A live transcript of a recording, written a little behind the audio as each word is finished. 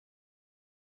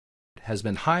has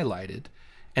been highlighted,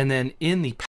 and then in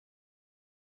the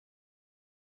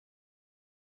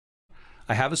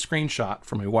I have a screenshot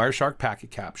from a Wireshark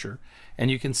packet capture, and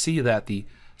you can see that the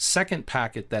second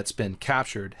packet that's been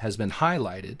captured has been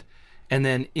highlighted, and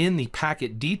then in the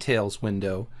packet details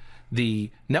window,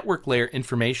 the network layer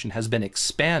information has been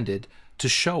expanded to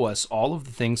show us all of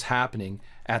the things happening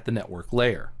at the network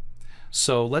layer.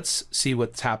 So let's see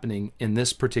what's happening in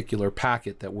this particular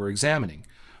packet that we're examining.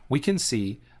 We can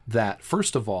see that,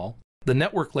 first of all, the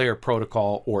network layer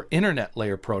protocol or internet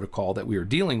layer protocol that we were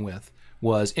dealing with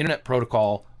was Internet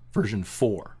Protocol version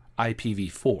 4,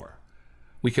 IPv4.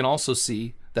 We can also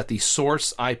see that the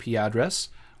source IP address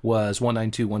was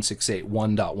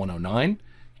 192.168.1.109. You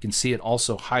can see it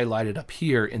also highlighted up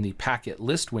here in the packet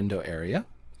list window area,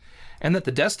 and that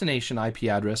the destination IP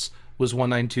address was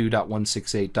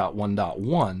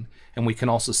 192.168.1.1, and we can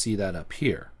also see that up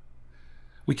here.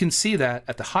 We can see that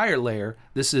at the higher layer,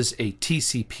 this is a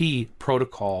TCP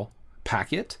protocol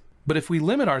packet. But if we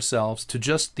limit ourselves to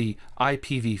just the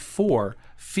IPv4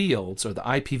 fields or the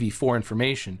IPv4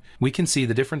 information, we can see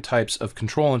the different types of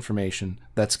control information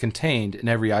that's contained in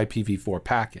every IPv4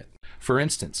 packet. For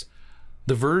instance,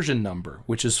 the version number,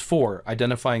 which is 4,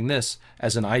 identifying this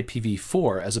as an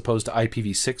IPv4 as opposed to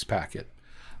IPv6 packet.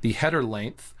 The header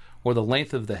length, or the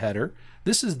length of the header,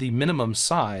 this is the minimum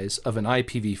size of an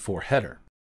IPv4 header.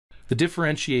 The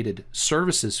differentiated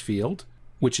services field,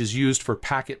 which is used for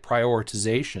packet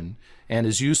prioritization and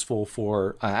is useful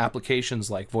for applications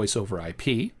like voice over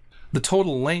IP, the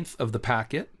total length of the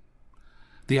packet,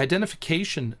 the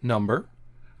identification number,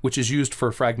 which is used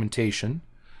for fragmentation,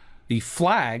 the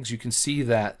flags, you can see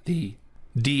that the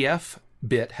DF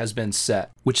bit has been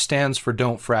set, which stands for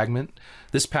don't fragment.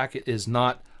 This packet is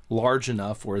not large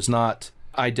enough or is not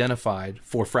identified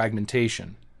for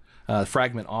fragmentation.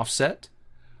 Fragment offset,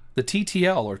 the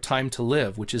TTL, or time to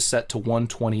live, which is set to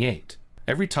 128.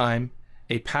 Every time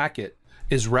a packet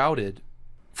is routed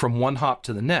from one hop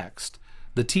to the next,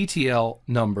 the TTL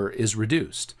number is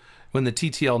reduced. When the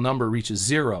TTL number reaches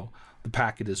 0, the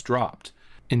packet is dropped,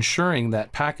 ensuring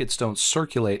that packets don't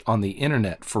circulate on the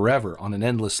internet forever on an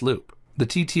endless loop. The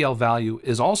TTL value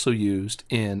is also used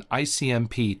in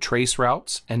ICMP trace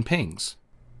routes and pings.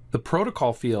 The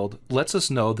protocol field lets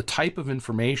us know the type of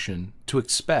information to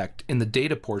expect in the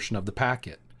data portion of the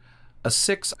packet. A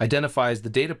 6 identifies the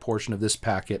data portion of this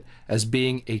packet as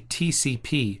being a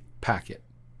TCP packet.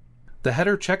 The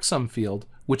header checksum field,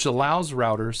 which allows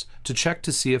routers to check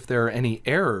to see if there are any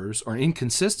errors or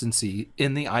inconsistency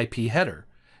in the IP header.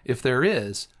 If there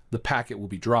is, the packet will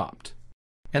be dropped.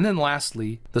 And then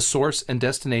lastly, the source and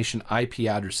destination IP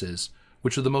addresses,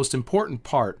 which are the most important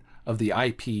part of the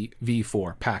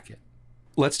IPv4 packet.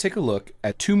 Let's take a look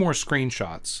at 2 more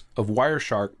screenshots of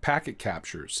Wireshark packet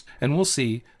captures, and we'll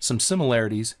see some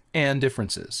similarities and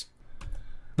differences.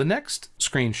 The next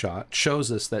screenshot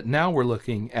shows us that now we're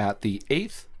looking at the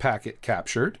 8th packet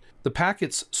captured. The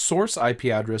packet's source IP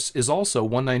address is also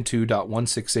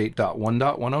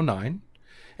 192.168.1.109,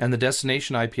 and the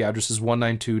destination IP address is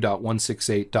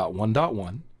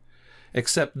 192.168.1.1,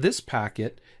 except this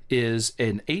packet is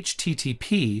an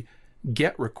HTTP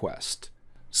GET request.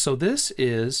 So this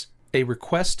is a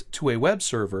request to a web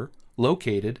server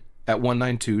located at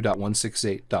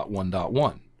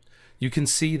 192.168.1.1. You can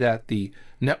see that the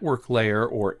network layer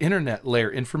or internet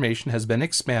layer information has been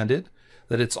expanded,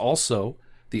 that it's also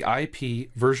the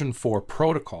IP version 4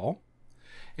 protocol,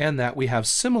 and that we have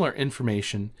similar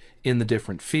information in the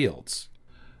different fields.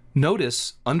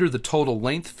 Notice under the total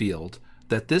length field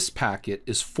that this packet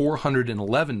is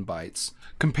 411 bytes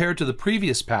compared to the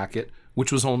previous packet,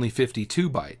 which was only 52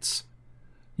 bytes.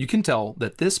 You can tell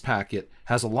that this packet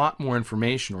has a lot more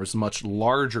information, or is a much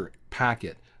larger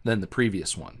packet than the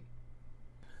previous one.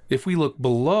 If we look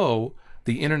below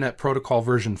the Internet Protocol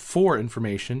version 4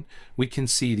 information, we can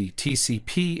see the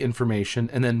TCP information,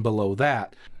 and then below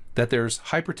that there's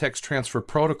Hypertext Transfer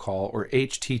Protocol or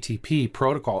HTTP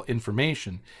protocol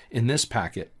information in this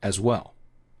packet as well.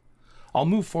 I'll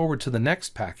move forward to the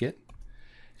next packet,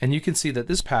 and you can see that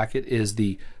this packet is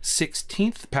the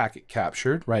 16th packet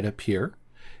captured right up here.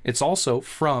 It's also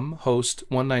from host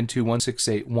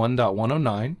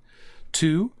 192.168.1.109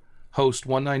 to host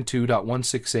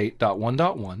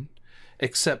 192.168.1.1,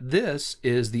 except this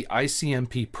is the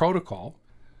ICMP protocol.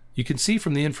 You can see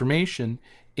from the information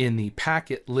in the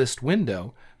packet list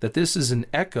window that this is an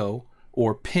echo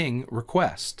or ping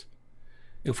request.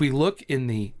 If we look in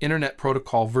the Internet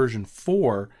Protocol version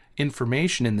 4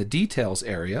 information in the details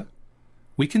area,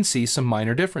 we can see some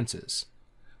minor differences.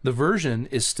 The version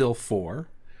is still 4,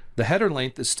 the header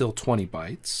length is still 20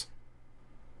 bytes,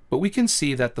 but we can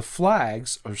see that the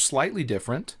flags are slightly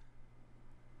different,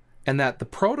 and that the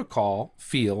protocol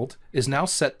field is now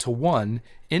set to 1,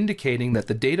 indicating that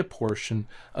the data portion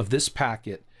of this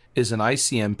packet is an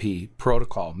ICMP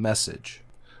protocol message.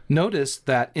 Notice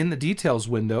that in the details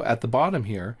window at the bottom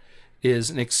here is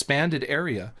an expanded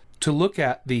area to look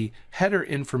at the header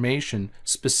information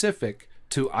specific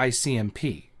to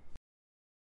ICMP.